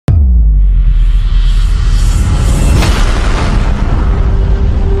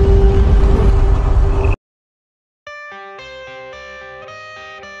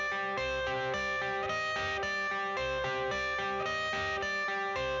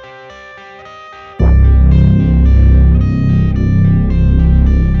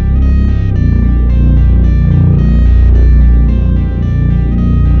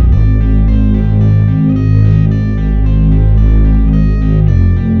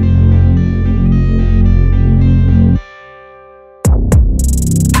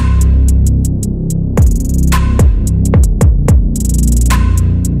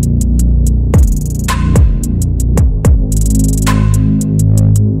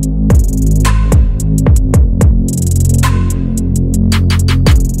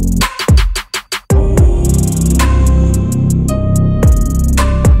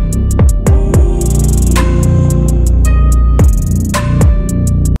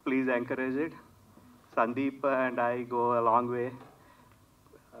encourage it. Sandeep and I go a long way.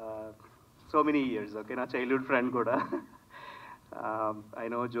 So many years, okay, na childhood friend kuda. I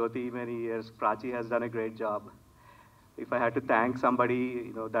know Jyothi many years. Prachi has done a great job. If I had to thank somebody,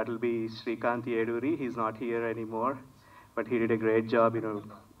 that will be Srikanth Yeduri. He's not here anymore, but he did a great job,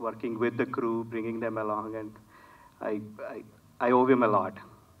 working with the crew, bringing them along, and I owe him a lot.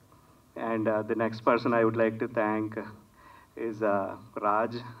 And the next person I would like to thank is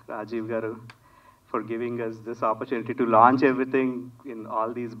Rajiv Garu, for giving us this opportunity to launch everything in all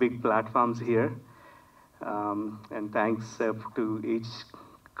these big platforms here. And thanks to each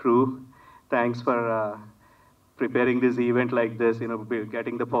crew. Thanks for preparing this event like this,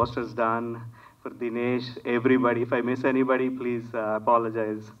 getting the posters done. For Dinesh, everybody. If I miss anybody, please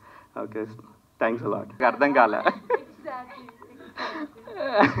apologize. Okay, thanks a lot.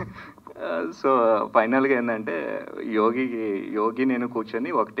 So ఫైనల్గా ఏంటంటే యోగి నేను కూర్చొని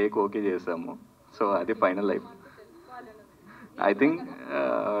ఒక take okay చేసాము. So అది final life. I think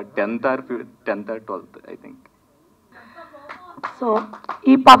 10th or 12th I think. So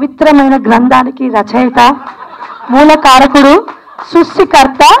ఈ పవిత్రమైన గ్రంథానికి రచయిత, మూల కారకుడు,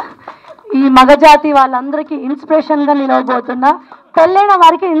 సృష్టికర్త, ఈ మగజాతి వాళ్ళందరికీ ఇన్స్పిరేషన్గా నిలవబోతున్న, పెళ్ళైన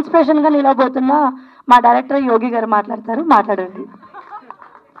వారికి ఇన్స్పిరేషన్గా నిలవబోతున్న మా డైరెక్టర్ యోగి గారు మాట్లాడండి.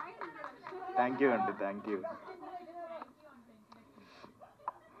 థ్యాంక్ యూ అండి, thank you.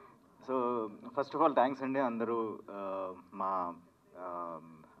 So first of all thanks అండి అందరూ మా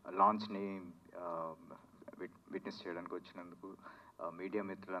లాంచ్ని విట్నెస్ చేయడానికి వచ్చినందుకు. మీడియా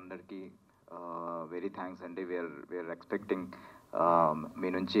మిత్రులందరికీ వెరీ థ్యాంక్స్ అండి. వీఆర్ ఎక్స్పెక్టింగ్ మీ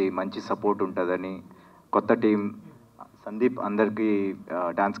నుంచి మంచి సపోర్ట్ ఉంటుందని. కొత్త టీం సందీప్ అందరికీ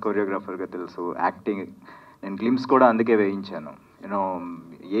డాన్స్ కొరియోగ్రాఫర్గా తెలుసు, యాక్టింగ్. నేను గ్లిమ్స్ కూడా అందుకే వేయించాను,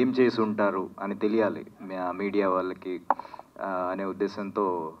 ఏం చేసి ఉంటారు అని తెలియాలి మీడియా వాళ్ళకి అనే ఉద్దేశంతో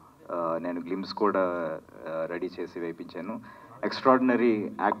నేను గ్లిమ్స్ కూడా రెడీ చేసి వేయించాను. ఎక్స్ట్రాడినరీ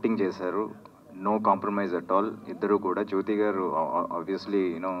యాక్టింగ్ చేశారు, నో కాంప్రమైజ్ అట్ ఆల్. ఇద్దరు కూడా. జ్యోతి గారు obviously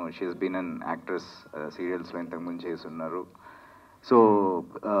she has been an actress, సీరియల్స్లో ఇంతకుముందు చేసి ఉన్నారు. సో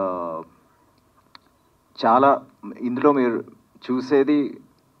చాలా ఇందులో మీరు చూసేది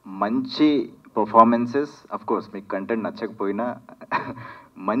మంచి పర్ఫార్మెన్సెస్. అఫ్కోర్స్ మీకు కంటెంట్ నచ్చకపోయినా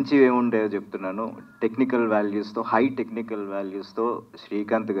మంచివి ఏముంటాయో చెప్తున్నాను. టెక్నికల్ వాల్యూస్తో, హై టెక్నికల్ వాల్యూస్తో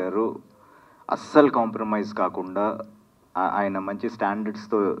శ్రీకాంత్ గారు అస్సలు కాంప్రమైజ్ కాకుండా ఆయన మంచి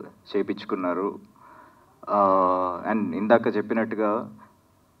స్టాండర్డ్స్తో చేయించుకున్నారు. అండ్ ఇందాక చెప్పినట్టుగా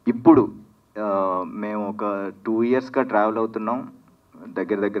ఇప్పుడు మేము ఒక 2 yearsగా ట్రావెల్ అవుతున్నాం.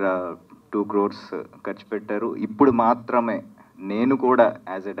 దగ్గర 2 crores ఖర్చు పెట్టారు. ఇప్పుడు మాత్రమే నేను కూడా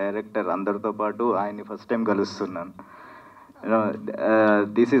యాజ్ ఎ డైరెక్టర్ అందరితో పాటు ఆయన్ని first time కలుస్తున్నాను.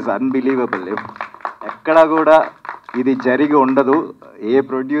 This is unbelievable. ఎక్కడా కూడా ఇది జరిగి ఉండదు. ఏ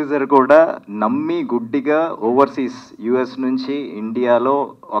ప్రొడ్యూసర్ కూడా నమ్మి గుడ్డిగా ఓవర్సీస్ యుఎస్ నుంచి ఇండియాలో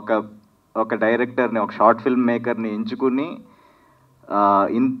ఒక డైరెక్టర్ని, ఒక షార్ట్ ఫిల్మ్ మేకర్ని ఎంచుకుని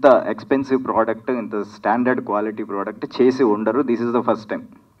ఇంత ఎక్స్పెన్సివ్ ప్రోడక్ట్, ఇంత స్టాండర్డ్ క్వాలిటీ ప్రోడక్ట్ చేసి ఉండరు. This is the first time.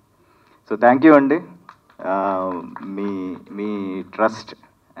 So thank you అండి, మీ trust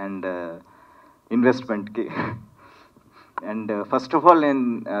and ఇన్వెస్ట్మెంట్కి. And first of all నేను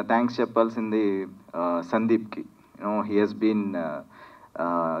థ్యాంక్స్ చెప్పాల్సింది సందీప్కి. హీ హెస్ బీన్,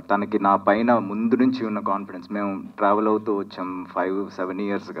 తనకి నా పైన ముందు నుంచి ఉన్న కాన్ఫిడెన్స్. మేము ట్రావెల్ అవుతూ వచ్చాం 5-7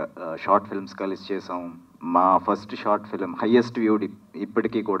 yearsగా. షార్ట్ ఫిల్మ్స్ కలిసి చేసాం. మా first short film highest viewed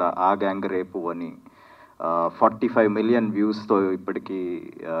ఇప్పటికీ కూడా ఆ గ్యాంగ్ రేపు అని 45 million వ్యూస్తో ఇప్పటికీ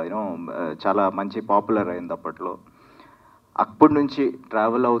చాలా మంచి పాపులర్ అయింది అప్పట్లో. అప్పటి నుంచి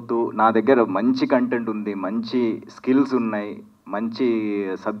ట్రావెల్ అవుతూ నా దగ్గర మంచి కంటెంట్ ఉంది, మంచి స్కిల్స్ ఉన్నాయి, మంచి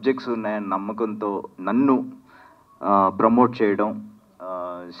సబ్జెక్ట్స్ ఉన్నాయని నమ్మకంతో నన్ను ప్రమోట్ చేయడం,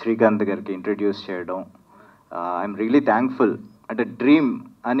 శ్రీకాంత్ గారికి ఇంట్రడ్యూస్ చేయడం, ఐఎమ్ రియలీ థ్యాంక్ఫుల్. అంటే డ్రీమ్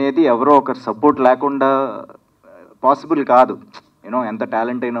అనేది ఎవరో ఒకరు సపోర్ట్ లేకుండా పాసిబుల్ కాదు. ఎంత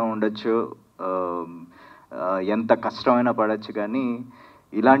టాలెంట్ అయినా ఉండొచ్చు, ఎంత కష్టమైనా పడవచ్చు, కానీ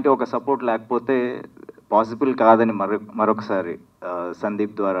ఇలాంటి ఒక సపోర్ట్ లేకపోతే పాసిబుల్ కాదని మరొకసారి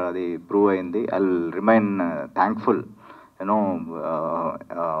సందీప్ ద్వారా అది ప్రూవ్ అయింది. I will remain thankful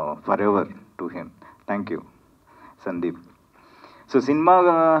for ever to him. Thank you Sandeep. So cinema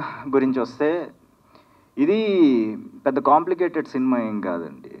గురించి వస్తే, ఇది పెద్ద కాంప్లికేటెడ్ సినిమా ఏం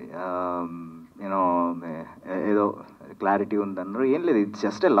కాదండి. ఏదో క్లారిటీ ఉందన్నారు, ఏం లేదు. It's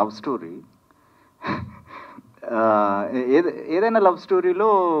just a love story. ఏదైనా లవ్ స్టోరీలో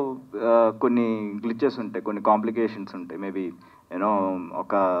కొన్ని గ్లిచెస్ ఉంటాయి, కొన్ని కాంప్లికేషన్స్ ఉంటాయి. మేబీ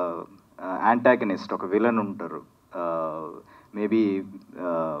ఒక యాంటాగనిస్ట్, ఒక విలన్ ఉంటారు. మేబీ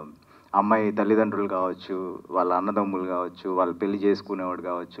అమ్మాయి తల్లిదండ్రులు కావచ్చు, వాళ్ళ అన్నదమ్ములు కావచ్చు, వాళ్ళు పెళ్లి చేసుకునేవాడు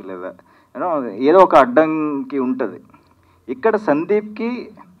కావచ్చు, లేదా ఏదో ఒక అడ్డంకి ఉంటుంది. ఇక్కడ సందీప్కి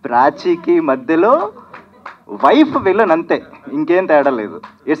ప్రాచీకి మధ్యలో వైఫ్ విలన్ అంతే, ఇంకేం తేడా లేదు.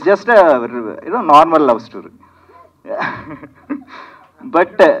 It's just normal love story.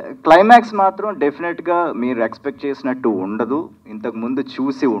 But climax మాత్రం డెఫినెట్గా మీరు ఎక్స్పెక్ట్ చేసినట్టు ఉండదు, ఇంతకుముందు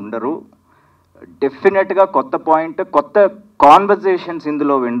చూసి ఉండరు. డెఫినెట్గా కొత్త పాయింట్, కొత్త కాన్వర్జేషన్స్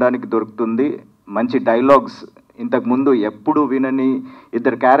ఇందులో వినడానికి దొరుకుతుంది. మంచి డైలాగ్స్, ఇంతకుముందు ఎప్పుడు వినని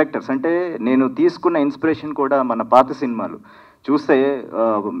ఇద్దరు క్యారెక్టర్స్. అంటే నేను తీసుకున్న ఇన్స్పిరేషన్ కూడా మన పాత సినిమాలు చూస్తే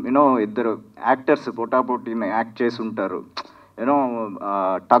ఇద్దరు యాక్టర్స్ పోటాపోటీని యాక్ట్ చేసి ఉంటారు.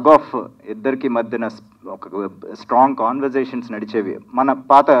 టగ్ ఆఫ్ ఇద్దరికి మధ్యన ఒక స్ట్రాంగ్ కాన్వర్జేషన్స్ నడిచేవి మన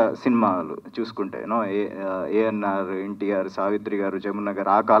పాత సినిమాలు చూసుకుంటే. ఏఎన్ఆర్, ఎన్టీఆర్, సావిత్రి గారు, జమున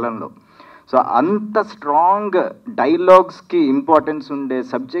గారు ఆ కాలంలో. సో అంత స్ట్రాంగ్ డైలాగ్స్కి ఇంపార్టెన్స్ ఉండే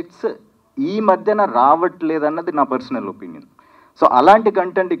సబ్జెక్ట్స్ ఈ మధ్యన రావట్లేదన్నది నా పర్సనల్ ఒపీనియన్. సో అలాంటి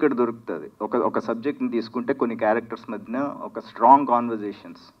కంటెంట్ ఇక్కడ దొరుకుతుంది. ఒక సబ్జెక్ట్ని తీసుకుంటే కొన్ని క్యారెక్టర్స్ మధ్యన ఒక స్ట్రాంగ్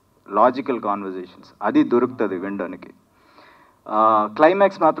కాన్వర్జేషన్స్, లాజికల్ కాన్వర్జేషన్స్, అది దొరుకుతుంది వినడానికి.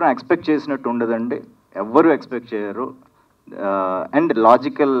 క్లైమాక్స్ మాత్రం ఎక్స్పెక్ట్ చేసినట్టు ఉండదండి, ఎవ్వరూ ఎక్స్పెక్ట్ చేయరు. అండ్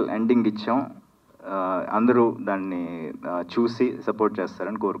లాజికల్ ఎండింగ్ ఇచ్చాం. అందరూ దాన్ని చూసి సపోర్ట్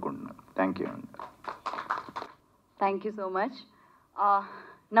చేస్తారని కోరుకుంటున్నాను. థ్యాంక్ యూ అండి. Thank you so much.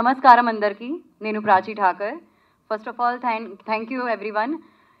 నమస్కారం అందరికీ, నేను Prachi Thakar. First of all thank you everyone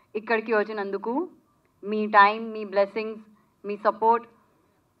ఇక్కడికి వచ్చినందుకు. మీ time, me blessings, me support.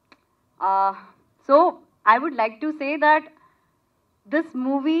 So I would like to say that this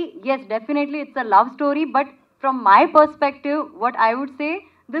movie, yes, definitely it's a love story, but from my perspective, what I would say,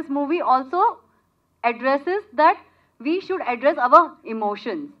 this movie also addresses that we should address our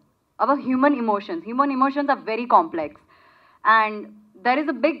emotions, our human emotions. Human emotions are very complex, and there is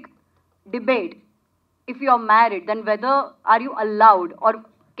a big debate. If you are married, then whether are you allowed or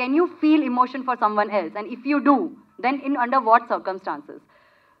can you feel emotion for someone else, and if you do, then in under what circumstances.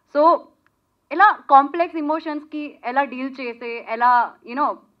 So ఎలా complex ఎమోషన్స్కి ఎలా deal చేసే, ఎలా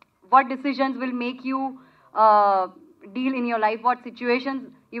what decisions will make you deal in your life, what situations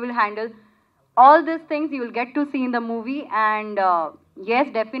you will handle, all these things you will get to see in the movie. And yes,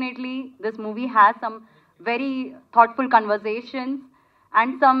 definitely this movie has some very thoughtful conversations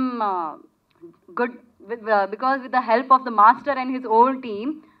and some good because with the help of the master and his whole team,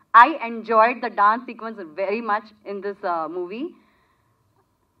 I enjoyed the dance sequence very much in this movie.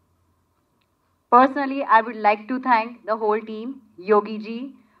 Personally, I would like to thank the whole team, Yogi ji,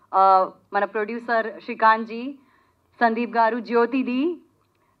 mana producer Shrikant ji, Sandeep garu, Jyothi di.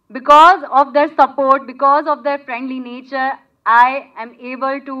 Because of their support, because of their friendly nature, I am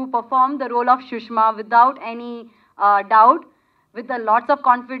able to perform the role of Shushma without any doubt, with lots of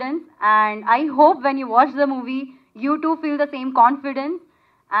confidence. And I hope when you watch the movie, you too feel the same confidence.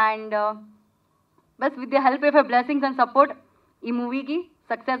 And but with the help of your blessings and support, ఈ మూవీకి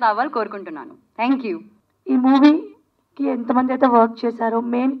success అవ్వాలి కోరుకుంటున్నాను. Thank you. ఈ మూవీకి ఎంతమంది అయితే work చేశారో,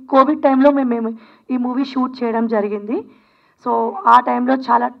 main Covid టైంలో మేము ఈ మూవీ షూట్ చేయడం జరిగింది. సో ఆ టైంలో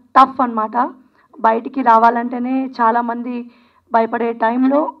చాలా టఫ్ అన్నమాట. బయటికి రావాలంటేనే చాలామంది భయపడే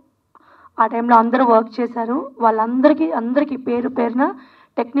టైంలో ఆ టైంలో అందరూ వర్క్ చేశారు. అందరికీ పేరు పేరున,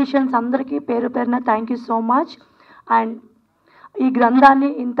 టెక్నీషియన్స్ అందరికీ పేరు పేరున thank you so much. And ఈ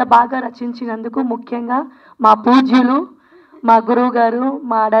గ్రంథాన్ని ఇంత బాగా రచించినందుకు ముఖ్యంగా మా పూజ్యులు, మా గురువు గారు,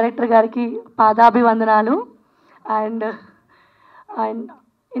 మా డైరెక్టర్ గారికి పాదాభివందనాలు. అండ్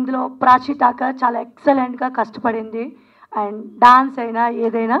ఇందులో ప్రాచీ ఠాకర్ చాలా ఎక్సలెంట్గా కష్టపడింది. అండ్ డాన్స్ అయినా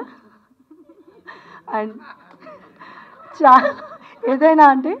ఏదైనా, అండ్ ఏదైనా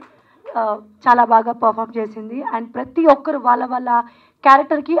అంటే చాలా బాగా పర్ఫామ్ చేసింది. అండ్ ప్రతి ఒక్కరు వాళ్ళ వాళ్ళ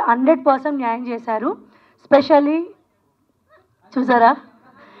క్యారెక్టర్కి 100% న్యాయం చేశారు. స్పెషల్లీ చూసారా,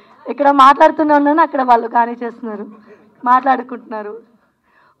 ఇక్కడ మాట్లాడుతున్నాను, అక్కడ వాళ్ళు కానీ చేస్తున్నారు, మాట్లాడుకుంటున్నారు.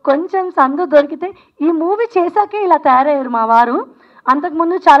 కొంచెం సందు దొరికితే ఈ మూవీ చేశాకే ఇలా తయారయ్యారు మా వారు.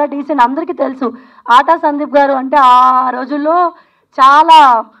 అంతకుముందు చాలా డీసెంట్, అందరికీ తెలుసు. ఆటా సందీప్ గారు అంటే ఆ రోజుల్లో చాలా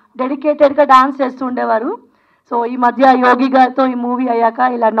డెడికేటెడ్గా డాన్స్ చేస్తూ ఉండేవారు. సో ఈ మధ్య యోగి గారితో ఈ మూవీ అయ్యాక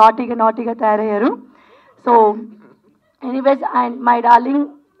ఇలా నాటీగా తయారయ్యారు. So anyways, and my darling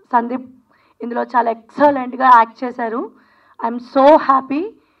Sandeep ఇందులో చాలా ఎక్సలెంట్గా యాక్ట్ చేశారు. I'm so happy.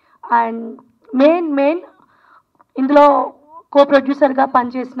 And main ఇందులో కోప్రొడ్యూసర్గా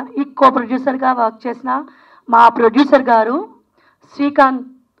వర్క్ చేసిన మా ప్రొడ్యూసర్ గారు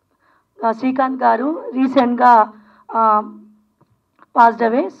శ్రీకాంత్ గారు రీసెంట్గా పాస్డ్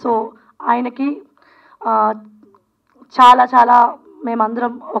అవే. సో ఆయనకి చాలా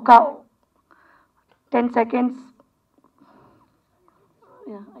మేమందరం ఒక 10 seconds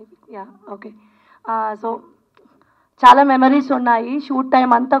యా ఓకే. సో చాలా మెమరీస్ ఉన్నాయి. షూట్ టైం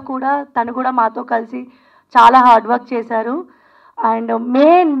అంతా కూడా తను కూడా మాతో కలిసి చాలా హార్డ్ వర్క్ చేశారు. అండ్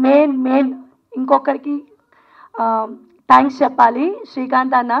మెయిన్ మెయిన్ మెయిన్ ఇంకొకరికి థ్యాంక్స్ చెప్పాలి,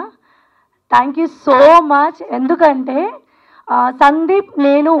 శ్రీకాంత్ అన్న. Thank you so much. ఎందుకంటే సందీప్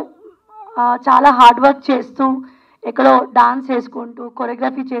నేను చాలా హార్డ్ వర్క్ చేస్తూ ఎక్కడో డాన్స్ చేసుకుంటూ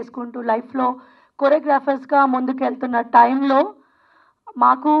కొరియోగ్రఫీ చేసుకుంటూ లైఫ్లో కొరియోగ్రాఫర్స్గా ముందుకు వెళ్తున్న టైంలో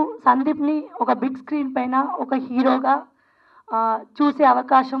మాకు సందీప్ని ఒక బిగ్ స్క్రీన్ పైన ఒక హీరోగా చూసే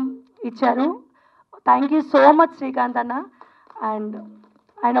అవకాశం ఇచ్చారు. Thank you so much Srikanth అన్న. అండ్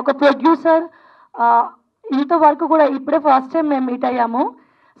ఆయన ఒక ప్రొడ్యూసర్, ఇంతవరకు కూడా ఇప్పుడే ఫస్ట్ టైం మేము మీట్ అయ్యాము.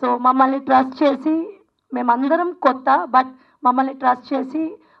 సో మమ్మల్ని ట్రస్ట్ చేసి, మేమందరం కొత్త బట్ మమ్మల్ని ట్రస్ట్ చేసి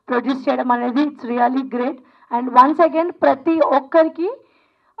ప్రొడ్యూస్ చేయడం అనేది it's really great. And once again ప్రతి ఒక్కరికి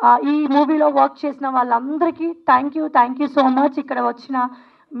ఈ మూవీలో వర్క్ చేసిన వాళ్ళందరికీ థ్యాంక్ యూ సో మచ్. ఇక్కడ వచ్చిన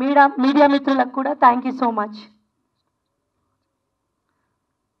మీడియా మిత్రులకు కూడా thank you so much.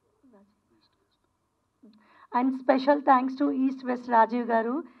 And special thanks to east west Rajiv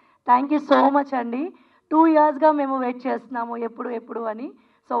గారు. థ్యాంక్ యూ సో మచ్ అండి. 2 yearsగా మేము వెయిట్ చేస్తున్నాము ఎప్పుడు అని.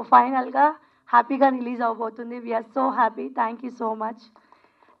 సో ఫైనల్గా హ్యాపీగా రిలీజ్ అవబోతుంది. We are so happy. Thank you so much.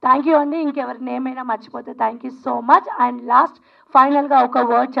 Thank you అండి. ఇంకెవరి నేమ్ అయినా మర్చిపోతే thank you so much. And last ఫైనల్గా ఒక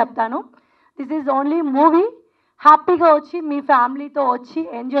వర్డ్ చెప్తాను. This is only movie. హ్యాపీగా వచ్చి మీ ఫ్యామిలీతో వచ్చి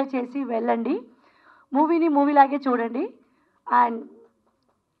ఎంజాయ్ చేసి వెళ్ళండి. మూవీని మూవీలాగే చూడండి. అండ్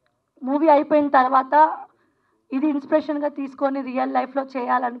మూవీ అయిపోయిన తర్వాత ఇది ఇన్స్పిరేషన్గా తీసుకొని రియల్ లైఫ్లో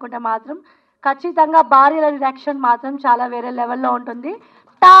చేయాలనుకుంటే మాత్రం ఖచ్చితంగా భార్యల రియాక్షన్ మాత్రం చాలా వేరే లెవెల్లో ఉంటుంది.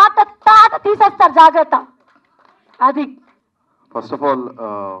 తాత తీసేస్తారు, జాగ్రత్త. అది ఫస్ట్ ఆఫ్ ఆల్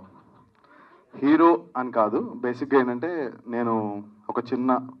హీరో అని కాదు, బేసిక్గా ఏంటంటే నేను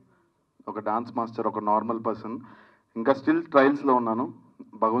ఒక డాన్స్ మాస్టర్, ఒక నార్మల్ పర్సన్. ఇంకా స్టిల్ ట్రయల్స్లో ఉన్నాను.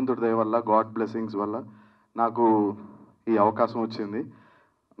 భగవంతుడి దయ వల్ల, గాడ్ బ్లెస్సింగ్స్ వల్ల నాకు ఈ అవకాశం వచ్చింది.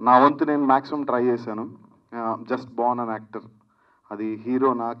 నా వంతు నేను మ్యాక్సిమం ట్రై చేశాను. Just ban an actor. అది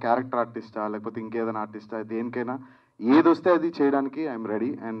హీరోనా, క్యారెక్టర్ ఆర్టిస్టా, లేకపోతే ఇంకేదైనా ఆర్టిస్టా, దేనికైనా ఏది వస్తే అది చేయడానికి ఐఎమ్ రెడీ.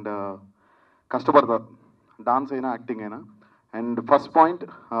 అండ్ కష్టపడతా, డాన్స్ అయినా యాక్టింగ్ అయినా. And first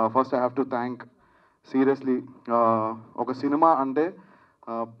I have to thank seriously, ఒక సినిమా అంటే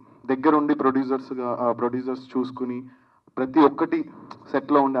దగ్గరుండి ప్రొడ్యూసర్స్ చూసుకుని ప్రతి ఒక్కటి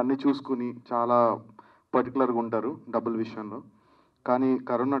సెట్లో ఉండి అన్నీ చూసుకుని చాలా పర్టికులర్గా ఉంటారు డబ్బుల విషయంలో. కానీ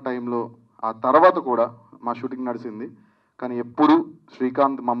కరోనా టైంలో ఆ తర్వాత కూడా మా షూటింగ్ నడిచింది. కానీ ఎప్పుడు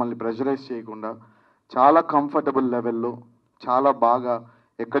శ్రీకాంత్ మమ్మల్ని ప్రెషరైజ్ చేయకుండా చాలా కంఫర్టబుల్ లెవెల్లో చాలా బాగా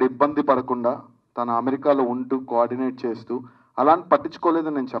ఎక్కడ ఇబ్బంది పడకుండా తన అమెరికాలో ఉంటూ కోఆర్డినేట్ చేస్తూ అలాంటి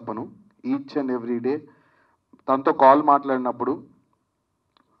పట్టించుకోలేదని నేను చెప్పను. ఈచ్ అండ్ ఎవ్రీ డే తనతో కాల్ మాట్లాడినప్పుడు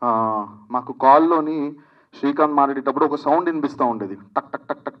మాకు కాల్లోని శ్రీకాంత్ మాట్లాడేటప్పుడు ఒక సౌండ్ వినిపిస్తూ ఉండేది, టక్ టక్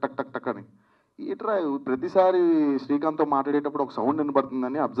టక్ టక్ టక్ టక్ టక్ అని. ఈట్రా ప్రతిసారి శ్రీకాంత్తో మాట్లాడేటప్పుడు ఒక సౌండ్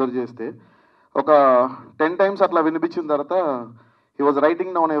వినపడుతుందని అబ్జర్వ్ చేస్తే ఒక 10 times అట్లా వినిపించిన తర్వాత he was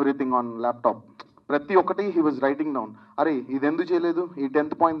writing down everything on laptop. ప్రతి ఒక్కటి హీ వాజ్ రైటింగ్ డౌన్. అరే ఇది ఎందుకు చేయలేదు, ఈ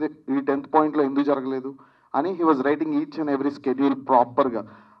 10th పాయింట్లో ఎందుకు జరగలేదు అని he was writing each and every schedule ప్రాపర్గా.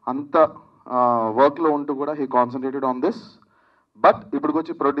 అంత వర్క్లో ఉంటూ కూడా he concentrated on this. But ఇప్పటికి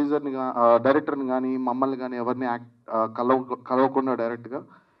వచ్చి డైరెక్టర్ని కానీ మమ్మల్ని కానీ ఎవరిని కలవకుండా డైరెక్ట్గా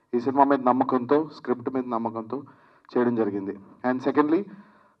ఈ సినిమా మీద నమ్మకంతో, స్క్రిప్ట్ మీద నమ్మకంతో చేయడం జరిగింది. అండ్ సెకండ్లీ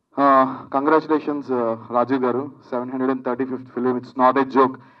కంగ్రాచులేషన్స్ రాజీవ్ గారు, 735th film. It's not a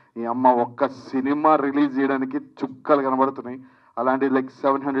joke. ఈ అమ్మ ఒక్క సినిమా రిలీజ్ చేయడానికి చుక్కలు కనబడుతున్నాయి. అలాంటి లైక్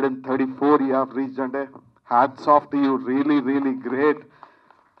 734 యూ హ్యావ్ రీచ్డ్ అంటే hats off to you. Really really great.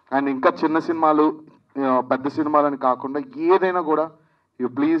 And ఇంకా చిన్న సినిమాలు, పెద్ద సినిమాలని కాకుండా ఏదైనా కూడా you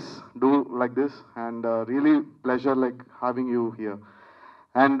please do like this. And really pleasure like having you here.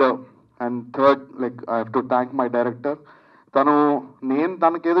 And third like I have to thank my director. నేను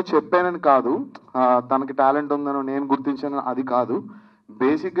తనకేదో చెప్పానని కాదు, తనకి టాలెంట్ ఉందని నేను గుర్తించాను అది కాదు.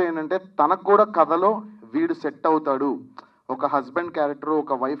 బేసిక్గా ఏంటంటే తనకు కూడా కథలో వీడు సెట్ అవుతాడు, ఒక హస్బెండ్ క్యారెక్టరు,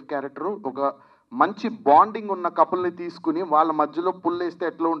 ఒక వైఫ్ క్యారెక్టరు, ఒక మంచి బాండింగ్ ఉన్న కపుల్ని తీసుకుని వాళ్ళ మధ్యలో పుల్లేస్తే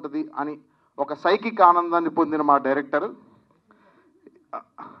ఎట్లా ఉంటుంది అని ఒక సైకిక్ ఆనందాన్ని పొందిన మా డైరెక్టర్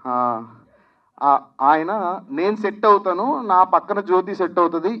ఆయన. నేను సెట్ అవుతాను, నా పక్కన జ్యోతి సెట్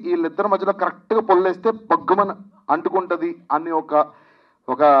అవుతుంది, వీళ్ళిద్దరి మధ్యలో కరెక్ట్గా పొల్లేస్తే బగ్గుమని అంటుకుంటుంది అని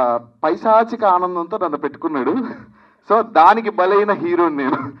ఒక పైశాచిక ఆనందంతో నన్ను పెట్టుకున్నాడు. సో దానికి బలైన హీరోని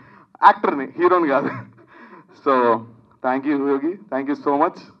నేను, యాక్టర్ని, హీరోని కాదు. So thank you Yogi, thank you so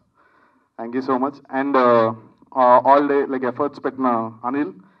much. And all day like efforts పెట్టిన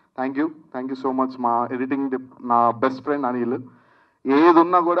Anil, thank you so much. మా ఎడిటింగ్ నా బెస్ట్ ఫ్రెండ్ అనిల్.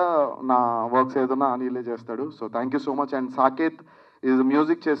 ఏదున్నా కూడా నా వర్క్స్ ఏదున్నా అనిలే చేస్తాడు. So thank you so much. And Saketh ఇది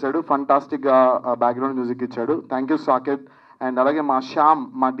మ్యూజిక్ చేశాడు, ఫంటాస్టిక్గా బ్యాక్గ్రౌండ్ మ్యూజిక్ ఇచ్చాడు. Thank you Saketh. అండ్ అలాగే మా శ్యామ్,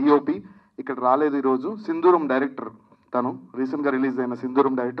 మా డిఓపి ఇక్కడ రాలేదు ఈరోజు. సింధూరం డైరెక్టర్, తను రీసెంట్గా రిలీజ్ అయిన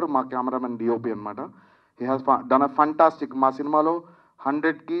సింధూరం డైరెక్టర్, మా కెమెరామెన్ డిఓపి అనమాట. He has done a fantastic. మా సినిమాలో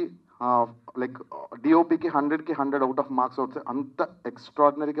 100కి లైక్ డిఓపికి 100కి 100 అవుట్ ఆఫ్ మార్క్స్ అవుతాయి. అంత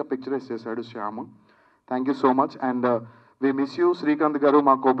ఎక్స్ట్రాడినరీగా పిక్చరైజ్ చేశాడు Shyam. Thank you so much. And we miss you Srikanth గారు,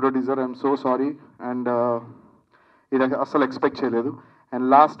 మా co producer. I'm so sorry. And ఇది అస్సలు ఎక్స్పెక్ట్ చేయలేదు. And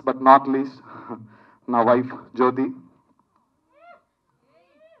last but not least నా wife Jyothi.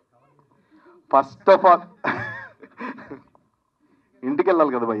 First of all ఇంటికి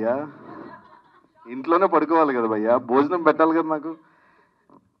వెళ్ళాలి కదా భయ్యా, ఇంట్లోనే పడుకోవాలి కదా భయ్యా, భోజనం పెట్టాలి కదా నాకు.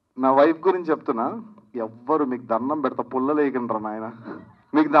 నా వైఫ్ గురించి చెప్తున్నా, ఎవ్వరు మీకు దండం పెడతా, పుల్లలు వేయకండి రా నాయన,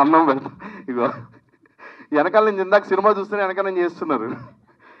 మీకు దండం పెడతా. ఇగో వెనకాల నుంచి ఇందాక సినిమా చూస్తూనే వెనకాల నుంచి చేస్తున్నారు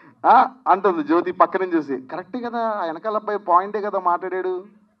అంటుంది జ్యోతి పక్క నుంచి చూసి. కరెక్టే కదా, ఆ వెనకాల అబ్బాయి పాయింటే కదా మాట్లాడాడు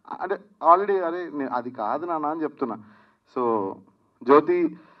అంటే ఆల్రెడీ అరే అది కాదు నాన్న అని చెప్తున్నా. సో జ్యోతి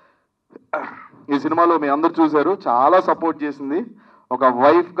ఈ సినిమాలో మీ అందరు చూశారు, చాలా సపోర్ట్ చేసింది. ఒక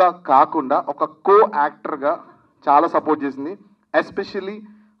వైఫ్గా కాకుండా ఒక కో యాక్టర్గా చాలా సపోర్ట్ చేసింది. ఎస్పెషల్లీ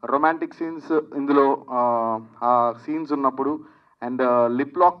రొమాంటిక్ సీన్స్ ఇందులో ఆ సీన్స్ ఉన్నప్పుడు అండ్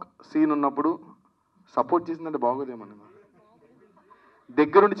లిప్ లాక్ సీన్ ఉన్నప్పుడు సపోర్ట్ చేసిందంటే బాగోదేమని,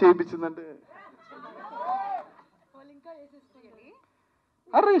 దగ్గరుండి చేయించిందంటే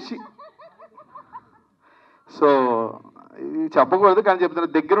అరే సో ఇది చెప్పకూడదు కానీ చెప్తున్నా,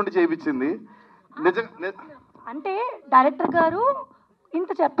 దగ్గరుండి చేయించింది నిజంగా. అంటే డైరెక్టర్ గారు ఇంత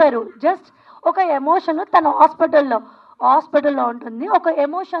చెప్పారు, జస్ట్ ఒక ఎమోషన్ తన హాస్పిటల్లో ఉంటుంది, ఒక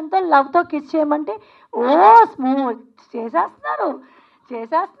ఎమోషన్తో లవ్తో కిస్ చేయమంటే ఓ స్మూత్ చేసేస్తున్నారు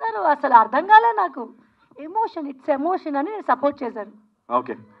అసలు అర్థం కాలే నాకు. ఎమోషన్, ఇట్స్ ఎమోషన్ అని నేను సపోర్ట్ చేశాను.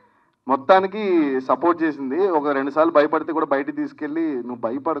 ఓకే, మొత్తానికి సపోర్ట్ చేసింది. ఒక 2 సార్లు భయపడితే కూడా బయటికి తీసుకెళ్ళి నువ్వు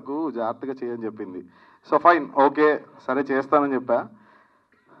భయపడకు జాగ్రత్తగా చేయని చెప్పింది. సో ఫైన్, ఓకే సరే చేస్తానని చెప్పా,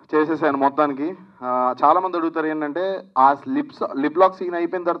 చేసేసాను మొత్తానికి. చాలామంది అడుగుతారు ఏంటంటే ఆ లిప్ లాక్ సీన్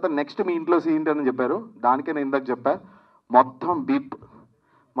అయిపోయిన తర్వాత నెక్స్ట్ మీ ఇంట్లో సీన్ అని చెప్పారు. దానికే నేను ఇందాక చెప్పా,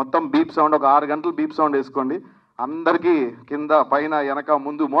 మొత్తం బీప్ సౌండ్, ఒక 6 గంటలు బీప్ సౌండ్ వేసుకోండి. అందరికీ కింద పైన వెనక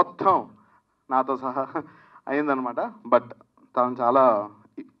ముందు మొత్తం నాతో సహా అయిందనమాట. బట్ తను చాలా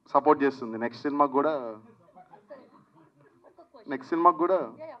సపోర్ట్ చేస్తుంది. నెక్స్ట్ సినిమాకి కూడా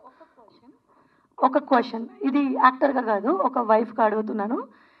ఒక క్వశ్చన్, ఇది యాక్టర్గా కాదు ఒక వైఫ్గా అడుగుతున్నాను.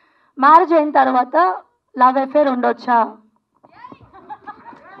 మ్యారేజ్ అయిన తర్వాత లవ్ అఫేర్ ఉండొచ్చా?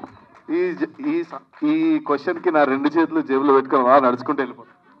 ఈ క్వశ్చన్కి నా 2 చేతులు జేబులో పెట్టుకొని నడుచుకుంటూ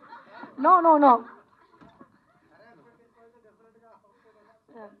వెళ్ళిపోతాను. నో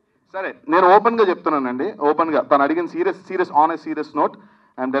సరే, నేను ఓపెన్గా చెప్తున్నానండి. ఓపెన్గా తను అడిగిన serious on a serious note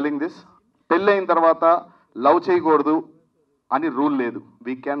I'm telling this. పెళ్ళి అయిన తర్వాత లవ్ చేయకూడదు అని రూల్ లేదు.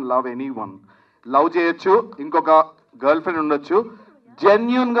 We can love any one. Love చేయొచ్చు, ఇంకొక గర్ల్ ఫ్రెండ్ ఉండొచ్చు,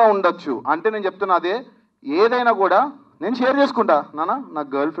 జెన్యున్గా ఉండొచ్చు. అంటే నేను చెప్తున్నా అదే, ఏదైనా కూడా నేను షేర్ చేసుకుంటా, నాకు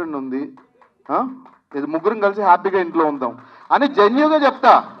గర్ల్ ఫ్రెండ్ ఉంది, ఇది ముగ్గురం కలిసి హ్యాపీగా ఇంట్లో ఉందాం అని జెన్యున్గా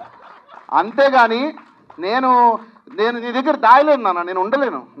చెప్తా. అంతేగాని నేను నీ దగ్గర దాయలేను నేను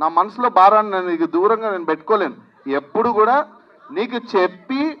ఉండలేను. నా మనసులో భారాన్ని నీకు దూరంగా నేను పెట్టుకోలేను. ఎప్పుడు కూడా నీకు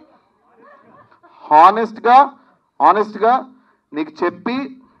చెప్పి హానెస్ట్గా నీకు చెప్పి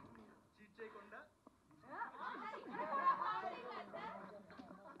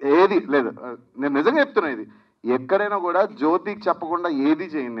ఏది లేదు. నేను నిజంగా చెప్తున్నా, ఇది ఎక్కడైనా కూడా జ్యోతికి చెప్పకుండా ఏది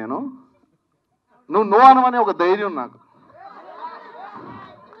చేయను నేను. నువ్వు నో అనమని ఒక ధైర్యం నాకు,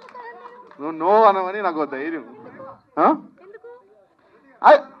 నువ్వు నో అనమని నాకు ఒక ధైర్యం.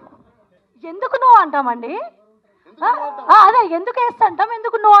 ఎందుకు నో అంటామండి? అదే ఎందుకు వేస్తాంటాం,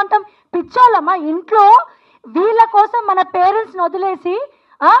 ఎందుకు నో అంటాం? పిచ్చోళ్ళమ్మా, ఇంట్లో వీళ్ళ కోసం మన పేరెంట్స్ని వదిలేసి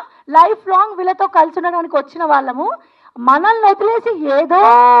లైఫ్ లాంగ్ వీళ్ళతో కలిసి ఉండడానికి వచ్చిన వాళ్ళము, మనల్ని వదిలేసి ఏదో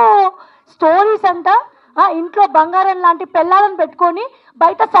స్టోరీస్ అంట ఇంట్లో బంగారం లాంటి పెళ్ళాలను పెట్టుకొని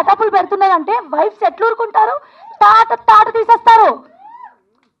బయట సెటప్లు పెడుతున్నదంటే వైఫ్స్ ఎట్లు ఊరుకుంటారు? తాట తీసేస్తారు.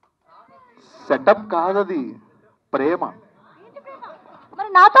 సెటప్ కాదది, ప్రేమ. మరి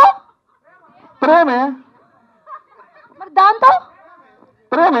నాతో ప్రేమే, మరి దాంతో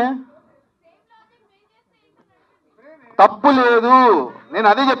ప్రేమే, తప్పు లేదు. నేను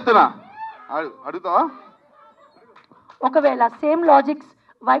అదే చెప్తున్నా. అడుగుతావా? ఒకవేళ సేమ్ లాజిక్స్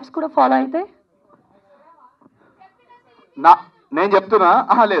వైఫ్స్ కూడా ఫాలో అయితే నేను చెప్తున్నా.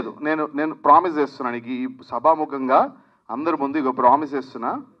 లేదు, నేను ప్రామిస్ చేస్తున్నా నీకు ఈ సభాముఖంగా అందరి ముందు ఇక ప్రామిస్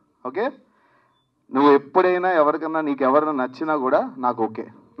చేస్తున్నా. ఓకే, నువ్వు ఎప్పుడైనా ఎవరికన్నా నీకు ఎవరైనా నచ్చినా కూడా నాకు ఓకే,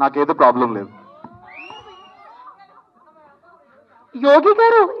 నాకేదో ప్రాబ్లం లేదు. యోగి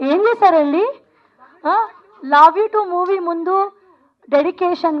గారు ఏం చేశారండి? లవ్ యూ టు మూవీ ముందు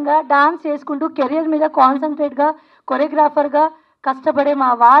డెడికేషన్గా డాన్స్ చేసుకుంటూ కెరియర్ మీద కాన్సన్ట్రేట్గా కొరియోగ్రాఫర్గా కష్టపడే మా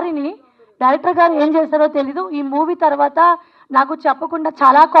వారిని డైరెక్టర్ గారు ఏం చేశారో తెలీదు. ఈ మూవీ తర్వాత నాకు చెప్పకుండా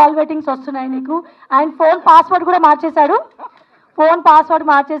చాలా కాల్ వెయిటింగ్స్ వస్తున్నాయి నీకు. అండ్ ఫోన్ పాస్వర్డ్ కూడా మార్చేశాడు,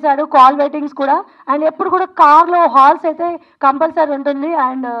 కాల్ వెయిటింగ్స్ కూడా. అండ్ ఎప్పుడు కూడా కార్లో హాల్స్ అయితే కంపల్సరీ ఉంటుంది.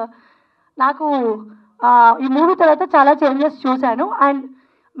 అండ్ నాకు ఈ మూవీ తర్వాత చాలా చేంజెస్ చూశాను. అండ్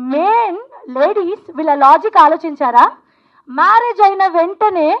మెయిన్ లేడీస్ వీళ్ళ లాజిక్ ఆలోచించారా? మ్యారేజ్ అయిన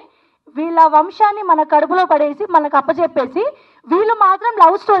వెంటనే వీళ్ళ వంశాన్ని మన కడుపులో పడేసి మనకు అప్పచెప్పేసి వీళ్ళు మాత్రం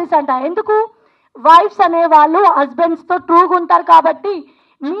లవ్ స్టోరీస్ అంట. ఎందుకు? వైఫ్స్ అనే వాళ్ళు హస్బెండ్స్తో ట్రూగా ఉంటారు కాబట్టి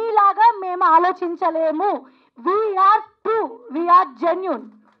మీలాగా మేము ఆలోచించలేము. We are true, we are genuine.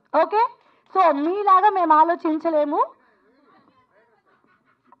 Okay, so మీలాగా మేము ఆలోచించలేము.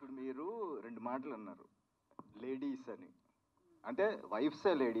 ఇప్పుడు మీరు 2 మాటలు అన్నారు, లేడీస్ అని. అంటే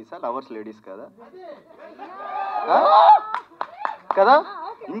వైఫ్సే లేడీసా, లవర్స్ లేడీస్ కదా? కదా?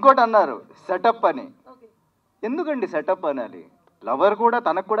 ఇంకోటి అన్నారు సెటప్ అని. ఎందుకండి సెటప్ అనాలి? లవర్ కూడా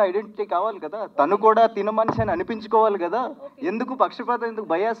తనకు కూడా ఐడెంటిటీ కావాలి కదా, తను కూడా తిన మనిషి అని అనిపించుకోవాలి కదా. ఎందుకు పక్షపాతం, ఎందుకు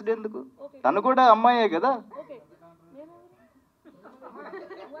బయాస్డ్, ఎందుకు? తను కూడా అమ్మాయే కదా.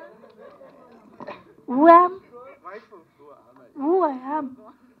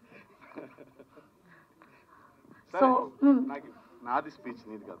 నాది స్పీచ్,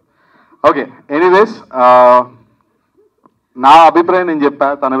 నీది కాదు. ఓకే, ఎనీవేస్, నా అభిప్రాయం నేను చెప్పా,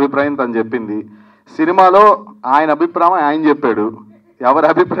 తన అభిప్రాయం తను చెప్పింది. సినిమాలో ఆయన అభిప్రాయం ఆయన చెప్పాడు, ఎవరి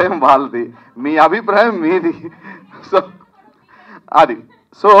అభిప్రాయం వాళ్ళది, మీ అభిప్రాయం మీది. సో అది.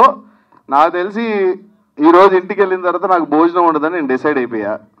 సో నాకు తెలిసి ఈరోజు ఇంటికి వెళ్ళిన తర్వాత నాకు భోజనం ఉండదని నేను డిసైడ్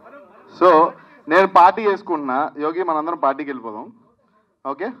అయిపోయా. సో నేను పార్టీ చేసుకుంటున్నా. యోగి, మనందరం పార్టీకి వెళ్ళిపోదాం.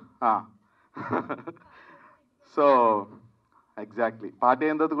 ఓకే, సో ఎగ్జాక్ట్లీ పార్టీ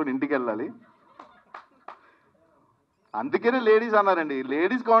అయిన తర్వాత కూడా ఇంటికి వెళ్ళాలి. అందుకనే లేడీస్ అన్నారండి,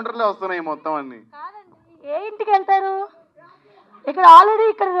 లేడీస్ కౌంటర్లే వస్తున్నాయి మొత్తం అన్ని. ఏ ఇంటికి వెళ్తారు? ఇక్కడ ఆల్రెడీ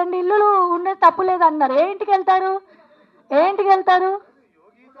ఇక్కడ 2 ఇల్లులు ఉండే తప్పు లేదు అన్నారు. ఏ ఇంటికి వెళ్తారు?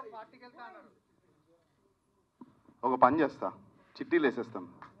 ఒక పని చేస్తా, చిట్టీలు వేసేస్తాను.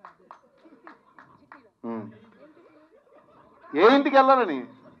 ఏ ఇంటికి వెళ్ళాలని,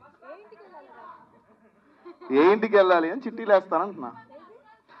 ఏ ఇంటికి వెళ్ళాలి అని చిట్టీలు వేస్తానంటున్నా.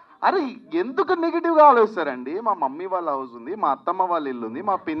 అరే ఎందుకు నెగిటివ్గా ఆలోచిస్తారండి? మా మమ్మీ వాళ్ళ హౌస్ ఉంది, మా అత్తమ్మ వాళ్ళ ఇల్లు ఉంది,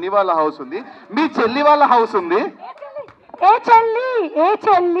 మా పిన్ని వాళ్ళ హౌస్ ఉంది, మీ చెల్లి వాళ్ళ హౌస్ ఉంది.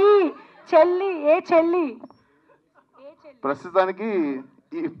 ప్రస్తుతానికి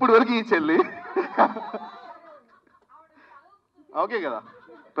ఇప్పుడు వరకు ఈ చెల్లి ఓకే కదా,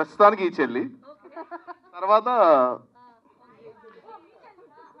 ప్రస్తుతానికి ఈ చెల్లి. తర్వాత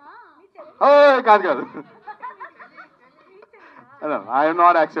కాదు I'm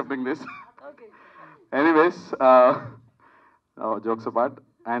not accepting this. Anyways, jokes apart,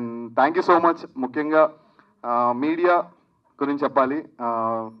 and thank you so much. ముఖ్యంగా మీడియా గురించి చెప్పాలి.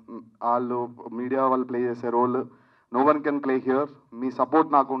 మీడియా వాళ్ళు ప్లే చేసే role no one can play here. Me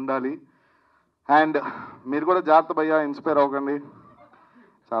support నాకు ఉండాలి. అండ్ మీరు కూడా జాగ్రత్త భయ్యా, ఇన్స్పైర్ అవ్వకండి,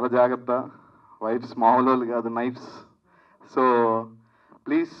 చాలా జాగ్రత్త. వైఫ్స్ మామూలు కాదు, నైఫ్స్. సో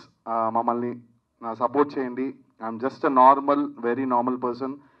ప్లీజ్ మమ్మల్ని సపోర్ట్ చేయండి. I'm just a normal, very normal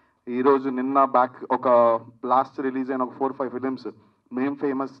person. ఈరోజు నిన్న బ్యాక్ ఒక లాస్ట్ రిలీజ్ అయిన ఒక 4-5 ఫిలిమ్స్, మేం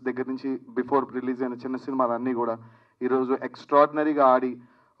ఫేమస్ దగ్గర నుంచి బిఫోర్ రిలీజ్ అయిన చిన్న సినిమాలు అన్నీ కూడా ఈరోజు ఎక్స్ట్రాడినరీగా ఆడి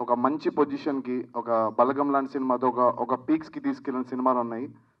ఒక మంచి పొజిషన్కి, ఒక బలగం లాంటి సినిమాతో ఒక పీక్స్కి తీసుకెళ్ళిన సినిమాలు ఉన్నాయి.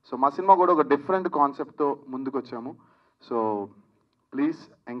 సో మా సినిమా కూడా ఒక డిఫరెంట్ కాన్సెప్ట్తో ముందుకు వచ్చాము. So please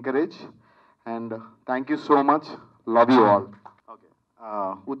encourage and thank you so much. Love you all. Okay,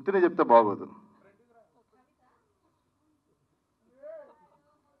 ఉత్తిని చెప్తే బాగోదు.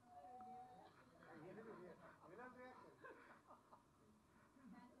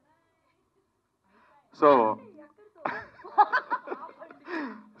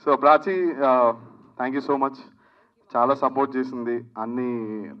 So Prachi, thank you so much. చాలా సపోర్ట్ చేసింది అన్ని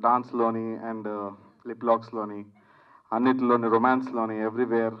డాన్స్లోని and lip లాక్స్లోని, అన్నిటిలోని, రొమాన్స్లోని,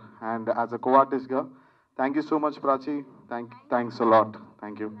 everywhere. And as a కో ఆర్టిస్ట్గా thank you so much Prachi. Thanks a lot.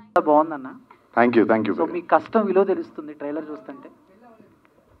 Thank you. బాగుందన్న. Thank you. So మీ కష్టం విలువ తెలుస్తుంది ట్రైలర్ చూస్తుంటే.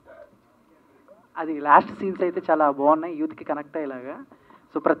 అది లాస్ట్ సీన్స్ అయితే చాలా బాగున్నాయి, యూత్కి కనెక్ట్ అయ్యేలాగా.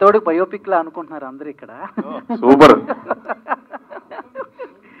 సో ప్రతి ఒక్కటి బయోపిక్లా అనుకుంటున్నారు అందరు ఇక్కడ. సూపర్.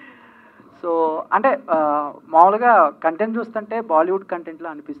 సో అంటే మామూలుగా కంటెంట్ చూస్తుంటే బాలీవుడ్ కంటెంట్లో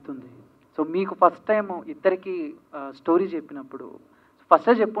అనిపిస్తుంది. సో మీకు ఫస్ట్ టైం ఇద్దరికి స్టోరీ చెప్పినప్పుడు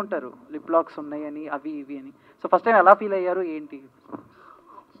ఫస్టే చెప్పుంటారు లిప్ లాక్స్ ఉన్నాయని, అవి ఇవి అని. సో ఫస్ట్ టైం ఎలా ఫీల్ అయ్యారు, ఏంటి?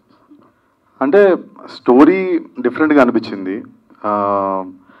 అంటే స్టోరీ డిఫరెంట్గా అనిపించింది.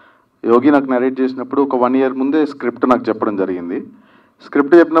 యోగి నాకు నరేట్ చేసినప్పుడు ఒక 1 year ముందే స్క్రిప్ట్ నాకు చెప్పడం జరిగింది.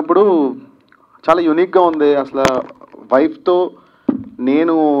 స్క్రిప్ట్ చెప్పినప్పుడు చాలా యూనిక్గా ఉంది. అసలు వైఫ్తో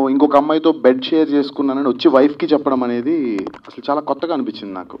నేను ఇంకొక అమ్మాయితో బెడ్ షేర్ చేసుకున్నానని వచ్చి వైఫ్కి చెప్పడం అనేది అసలు చాలా కొత్తగా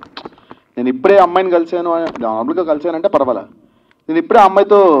అనిపించింది నాకు. నేను ఇప్పుడే అమ్మాయిని కలిశాను, నార్మల్గా కలిశానంటే పర్వాలా, నేను ఇప్పుడే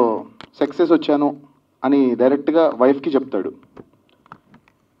అమ్మాయితో సక్సెస్ వచ్చాను అని డైరెక్ట్గా వైఫ్కి చెప్తాడు.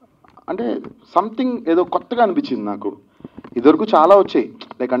 అంటే సంథింగ్ ఏదో కొత్తగా అనిపించింది నాకు. ఇదివరకు చాలా వచ్చాయి,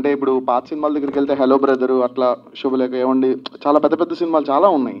 లైక్ అంటే ఇప్పుడు పాత సినిమాల దగ్గరికి వెళ్తే హలో బ్రదరు, అట్లా శుభలేఖ, ఏమండి, చాలా పెద్ద పెద్ద సినిమాలు చాలా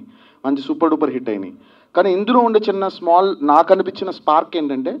ఉన్నాయి, మంచి సూపర్ డూపర్ హిట్ అయినాయి. కానీ ఇందులో ఉండే చిన్న స్మాల్ నాకు అనిపించిన స్పార్క్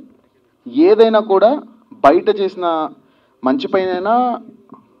ఏంటంటే, ఏదైనా కూడా బయట చేసిన మంచి పైనైనా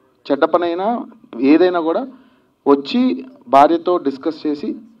చెడ్డ పనైనా ఏదైనా కూడా వచ్చి భార్యతో డిస్కస్ చేసి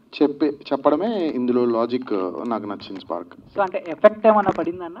చెప్పడమే ఇందులో లాజిక్ నాకు నచ్చింది స్పార్క్. సో అంటే ఎఫెక్ట్ ఏమన్నా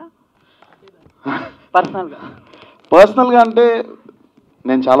పడిందన్న పర్సనల్గా అంటే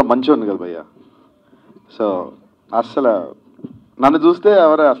నేను చాలా మంచివాడిని కదా భయ్య. సో అసలు నన్ను చూస్తే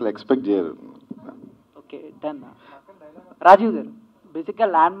ఎవరు అసలు ఎక్స్పెక్ట్ చేయరు. Okay done. రాజీవ్ గారు, బేసిక్గా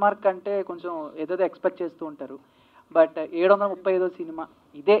ల్యాండ్ మార్క్ అంటే కొంచెం ఏదేదో ఎక్స్పెక్ట్ చేస్తూ ఉంటారు, బట్ 735 సినిమా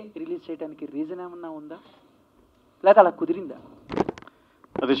ఇదే రిలీజ్ చేయడానికి రీజన్ ఏమన్నా ఉందా, లేక అలా కుదిరిందా?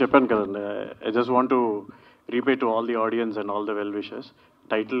 అదే చెప్పాను కదండి, I just want to repay to all the audience and all the well wishes.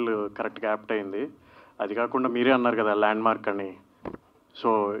 Title కరెక్ట్గా యాప్ట్ అయింది. అది కాకుండా మీరే అన్నారు కదా ల్యాండ్ మార్క్ అని, సో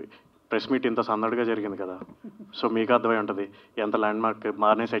ప్రెస్ మీట్ ఇంత సందడిగా జరిగింది కదా, సో మీకు అర్థమై ఉంటుంది ఎంత ల్యాండ్ మార్క్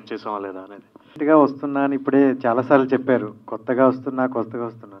మార్నే సెట్ చేసామా లేదా అనేది. కొత్తగా వస్తున్నా అని ఇప్పుడే చాలాసార్లు చెప్పారు, కొత్తగా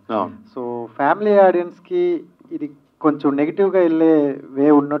వస్తున్నా. సో ఫ్యామిలీ ఆడియన్స్కి ఇది కొంచెం నెగిటివ్గా వెళ్ళే వే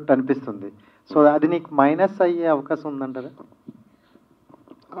ఉన్నట్టు అనిపిస్తుంది. సో అది నీకు మైనస్ అయ్యే అవకాశం ఉందంటారా?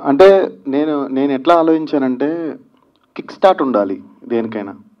 అంటే నేను ఎట్లా ఆలోచించానంటే, కిక్ స్టార్ట్ ఉండాలి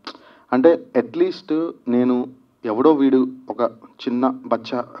దేనికైనా. అంటే అట్లీస్ట్ నేను ఎవడో వీడు ఒక చిన్న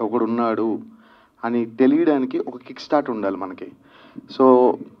బచ్చా ఒకడున్నాడు అని తెలియడానికి ఒక కిక్ స్టార్ట్ ఉండాలి మనకి. సో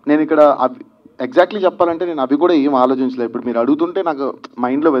నేను ఇక్కడ ఎగ్జాక్ట్లీ చెప్పాలంటే నేను అవి కూడా ఏం ఆలోచించలేదు. ఇప్పుడు మీరు అడుగుతుంటే నాకు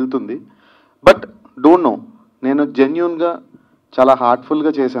మైండ్లో వెళ్తుంది, బట్ డోంట్ నో, నేను జెన్యూన్గా చాలా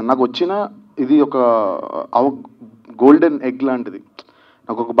హార్ట్ఫుల్గా చేశాను. నాకు వచ్చిన ఇది ఒక గోల్డెన్ ఎగ్ లాంటిది,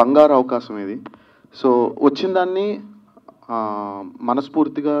 నాకు ఒక బంగారు అవకాశం ఇది. సో వచ్చిన దాన్ని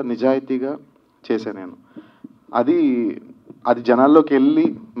మనస్ఫూర్తిగా నిజాయితీగా చేశాను నేను. అది జనాల్లోకి వెళ్ళి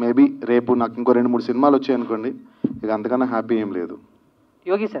మేబీ రేపు నాకు ఇంకో 2-3 సినిమాలు వచ్చాయనుకోండి, ఇక అంతకన్నా హ్యాపీ ఏం లేదు.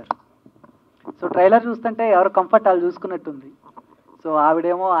 యోగి సార్, సో ట్రైలర్ చూస్తుంటే ఎవరు కంఫర్ట్ వాళ్ళు చూసుకున్నట్టుంది. సో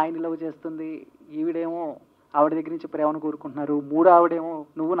ఆవిడేమో ఆయన లవ్ చేస్తుంది, ఈవిడేమో ఆవిడ దగ్గర నుంచి ప్రేమను కోరుకుంటున్నారు, ఆవిడేమో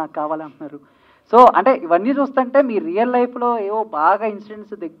నువ్వు నాకు కావాలంటున్నారు. సో అంటే ఇవన్నీ చూస్తుంటే మీ రియల్ లైఫ్లో ఏవో బాగా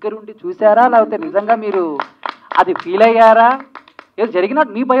ఇన్సిడెంట్స్ దగ్గరుండి చూసారా, లేకపోతే నిజంగా మీరు అది ఫీల్ అయ్యారా? ఏదో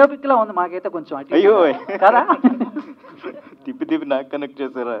జరిగినట్టు మీ బయోపిక్లా ఉంది మాకైతే కొంచెం. అయ్యో కదా, తిప్పి నాకు కనెక్ట్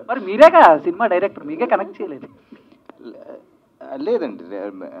చేశారా? మరి మీరేగా సినిమా డైరెక్టర్, మీకే కనెక్ట్ చేయలేదు? లేదండి,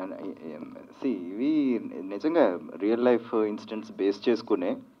 ఇవి నిజంగా రియల్ లైఫ్ ఇన్సిడెంట్స్ బేస్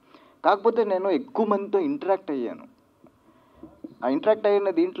చేసుకునే. కాకపోతే నేను ఎక్కువ మందితో ఇంటరాక్ట్ అయ్యాను. ఆ ఇంటరాక్ట్ అయిన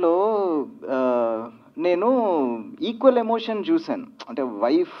దీంట్లో నేను ఈక్వల్ ఎమోషన్ చూశాను. అంటే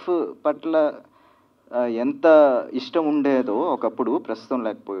వైఫ్ పట్ల ఎంత ఇష్టం ఉండేదో ఒకప్పుడు, ప్రస్తుతం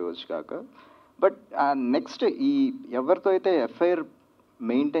లేకపోవచ్చు కాక. బట్ నెక్స్ట్ ఈ ఎవరితో అయితే ఎఫ్ఐఆర్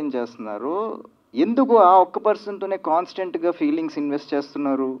మెయింటైన్ చేస్తున్నారో, ఎందుకు ఆ ఒక్క పర్సన్తోనే కాన్స్టెంట్గా ఫీలింగ్స్ ఇన్వెస్ట్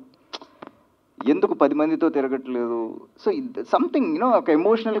చేస్తున్నారు, ఎందుకు 10 మందితో తిరగట్లేదు? సో సంథింగ్ ఒక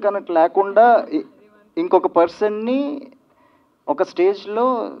ఎమోషనల్ కనెక్ట్ లేకుండా ఇంకొక పర్సన్ని ఒక స్టేజ్లో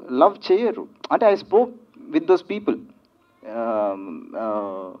లవ్ చేయరు. అంటే I spoke with those people,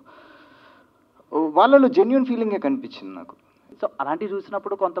 వాళ్ళలో జెన్యూన్ ఫీలింగే కనిపించింది నాకు. సో అలాంటివి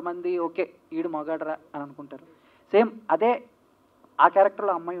చూసినప్పుడు కొంతమంది ఓకే ఈడు మగాడరా అని అనుకుంటారు. సేమ్ అదే ఆ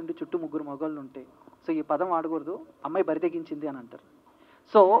క్యారెక్టర్లో అమ్మాయి ఉండి చుట్టూ 3 మగవాళ్ళు ఉంటే, సో ఈ పదం ఆడకూడదు, అమ్మాయి బరి తెగించింది అని అంటారు.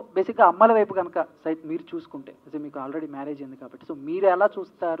 సో బేసిక్గా అమ్మాయిల వైపు కనుక సైట్ మీరు చూసుకుంటే, అదే మీకు ఆల్రెడీ మ్యారేజ్ అయింది కాబట్టి, సో మీరు ఎలా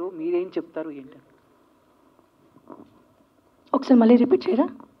చూస్తారు, మీరేం చెప్తారు ఏంటి? ఒకసారి మళ్ళీ రిపీట్ చేయరా?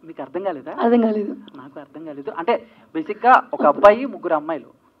 మీకు అర్థం కాలేదా? అర్థం కాలేదు. నాకు అర్థం కాలేదు. అంటే బేసిక్గా ఒక అబ్బాయి 3 అమ్మాయిలు,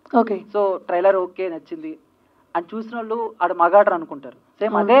 ఓకే, సో ట్రైలర్ ఓకే నచ్చింది అని చూసిన వాళ్ళు ఆడ మగాడరు అనుకుంటారు.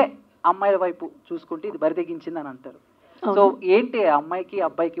 సేమ్ అదే అమ్మాయిల వైపు చూసుకుంటే ఇది బరి తెగించింది అని అంటారు. సో ఏంటి అమ్మాయికి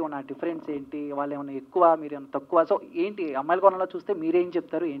అబ్బాయికి ఉన్న డిఫరెన్స్ ఏంటి? వాళ్ళు ఏమైనా ఎక్కువ, మీరు ఏమైనా తక్కువ? సో ఏంటి అమ్మాయిల కోణంలో చూస్తే మీరేం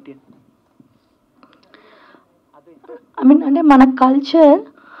చెప్తారు ఏంటి? ఐ మీన్ అంటే మన కల్చర్,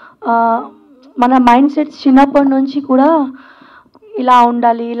 మన మైండ్ సెట్స్ చిన్నప్పటి నుంచి కూడా ఇలా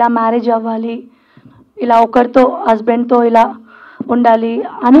ఉండాలి, ఇలా మ్యారేజ్ అవ్వాలి, ఇలా ఒకరితో హస్బెండ్తో ఇలా ఉండాలి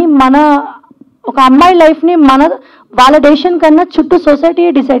అని మన ఒక అమ్మాయి లైఫ్ని వాళ్ళ డెసిషన్ కన్నా చుట్టూ సొసైటీ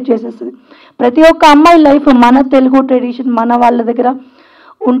డిసైడ్ చేసేస్తుంది. ప్రతి ఒక్క అమ్మాయి లైఫ్ మన తెలుగు ట్రెడిషన్ మన వాళ్ళ దగ్గర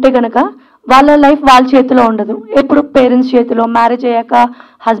ఉంటే కనుక వాళ్ళ లైఫ్ వాళ్ళ చేతిలో ఉండదు, ఎప్పుడు పేరెంట్స్ చేతిలో, మ్యారేజ్ అయ్యాక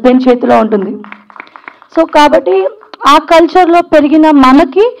హస్బెండ్ చేతిలో ఉంటుంది. సో కాబట్టి ఆ కల్చర్లో పెరిగిన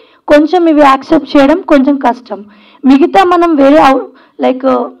మనకి కొంచెం ఇవి యాక్సెప్ట్ చేయడం కొంచెం కష్టం. మిగతా మనం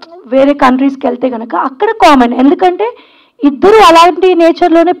వేరే కంట్రీస్కి వెళ్తే కనుక అక్కడ కామన్, ఎందుకంటే ఇద్దరు అలాంటి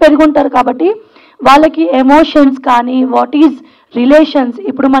నేచర్లోనే పెరుగుంటారు కాబట్టి వాళ్ళకి ఎమోషన్స్ కానీ వాట్ ఈజ్ రిలేషన్స్,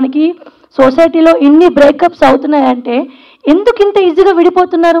 ఇప్పుడు మనకి సొసైటీలో ఇన్ని బ్రేకప్స్ అవుతున్నాయంటే ఎందుకు ఇంత ఈజీగా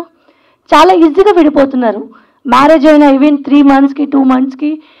విడిపోతున్నారు? చాలా ఈజీగా విడిపోతున్నారు. మ్యారేజ్ అయిన ఈవెన్ 3 monthsకి 2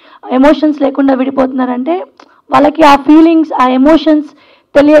 monthsకి ఎమోషన్స్ లేకుండా విడిపోతున్నారంటే వాళ్ళకి ఆ ఫీలింగ్స్, ఆ ఎమోషన్స్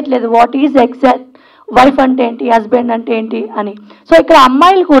తెలియట్లేదు. వాట్ ఈజ్ ఎగ్జాక్ట్ వైఫ్ అంటే ఏంటి, హస్బెండ్ అంటే ఏంటి అని. సో ఇక్కడ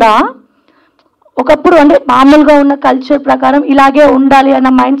అమ్మాయిలు కూడా ఒకప్పుడు అంటే మామూలుగా ఉన్న కల్చర్ ప్రకారం ఇలాగే ఉండాలి అన్న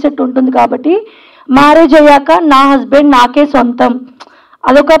మైండ్ సెట్ ఉంటుంది కాబట్టి మ్యారేజ్ అయ్యాక నా హస్బెండ్ నాకే సొంతం,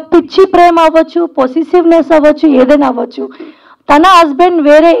 అదొక పిచ్చి ప్రేమ అవ్వచ్చు, పొసిసివ్నెస్ అవ్వచ్చు, ఏదైనా అవ్వచ్చు. తన హస్బెండ్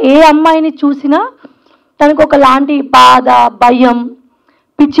వేరే ఏ అమ్మాయిని చూసినా తనకు ఒకలాంటి బాధ, భయం,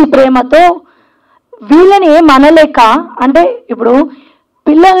 పిచ్చి ప్రేమతో వీళ్ళని ఏమనలేక, అంటే ఇప్పుడు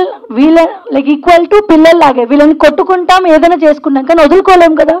పిల్లలు వీళ్ళ ఈక్వల్ టు పిల్లల్లాగే వీళ్ళని కొట్టుకుంటాం, ఏదైనా చేసుకుంటాం, కానీ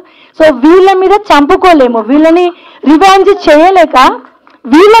వదులుకోలేము కదా. సో వీళ్ళ మీద చంపుకోలేము, వీళ్ళని రివెంజ్ చేయలేక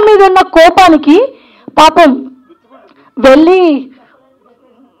వీళ్ళ మీద ఉన్న కోపానికి పాపం వెళ్ళి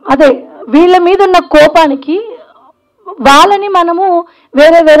వీళ్ళ మీద ఉన్న కోపానికి వాళ్ళని మనము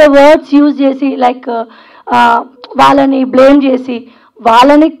వేరే వేరే వర్డ్స్ యూజ్ చేసి వాళ్ళని బ్లేమ్ చేసి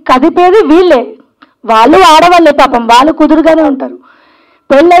వాళ్ళని కదిపేది వీళ్ళే. వాళ్ళు ఆడవాళ్ళే పాపం, వాళ్ళు కుదురుగానే ఉంటారు.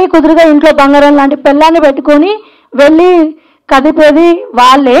 పెళ్ళయి కుదురుగా ఇంట్లో బంగారం లాంటి పెళ్ళాన్ని పెట్టుకొని వెళ్ళి కదిపేది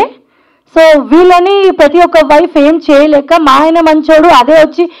వాళ్ళే. సో వీళ్ళని ప్రతి ఒక్క వైఫ్ ఏం చేయలేక మా ఆయన మంచోడు, అదే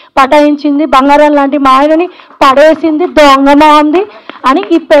వచ్చి పటాయించింది, బంగారం లాంటి మా ఆయనని పడేసింది, దొంగమా ఉంది అని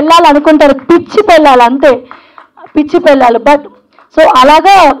ఈ పెళ్ళాలు అనుకుంటారు. పిచ్చి పెళ్ళాలు, అంతే పిచ్చి పెళ్ళాలు. బట్ సో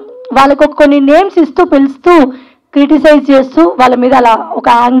అలాగా వాళ్ళకు కొన్ని నేమ్స్ ఇస్తూ పిలుస్తూ క్రిటిసైజ్ చేస్తూ వాళ్ళ మీద అలా ఒక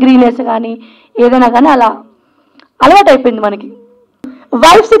యాంగ్రీనెస్ కానీ ఏదైనా కానీ అలా అలవాటు అయిపోయింది మనకి.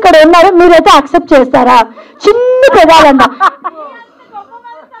 వైఫ్స్ ఇక్కడ ఉన్నారు, మీరైతే యాక్సెప్ట్ చేస్తారా? చిన్ని పెదాలంట,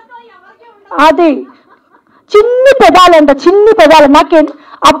 అది చిన్ని పెదాలంట, చిన్ని పెదాలు. నాకే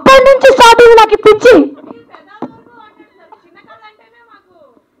అప్పటి నుంచి స్టార్ట్ అయింది నాకు పిచ్చి.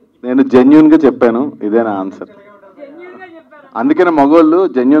 నేను జెన్యున్ గా చెప్పాను, ఇదే నా ఆన్సర్. అందుకనే మగవాళ్ళు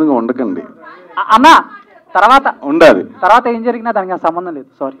జెన్యున్ గా ఉండకండి అన్నా. తర్వాత ఉండాలి, తర్వాత ఏం జరిగినా దానికి సంబంధం లేదు.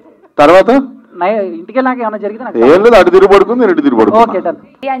 సారీ, తర్వాత ఇంటికి వెళ్ళాక ఏమైనా జరిగితే ఏం లేదు, అటు తిరిగి పడుకుంది, నేను ఇటు తిరిగి పడుకుంది. Okay done.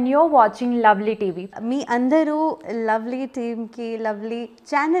 And you're watching lovely TV. మీ అందరూ లవ్లీ టీమ్కి, లవ్లీ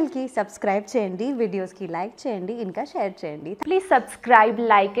ఛానల్కి సబ్స్క్రైబ్ చేయండి, వీడియోస్కి లైక్ చేయండి, ఇంకా షేర్ చేయండి. Please subscribe,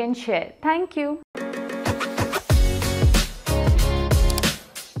 like and share. Thank you.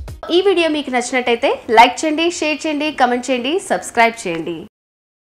 ఈ వీడియో మీకు నచ్చినట్టయితే లైక్ చేయండి, షేర్ చేయండి, కమెంట్ చేయండి, సబ్స్క్రైబ్ చేయండి.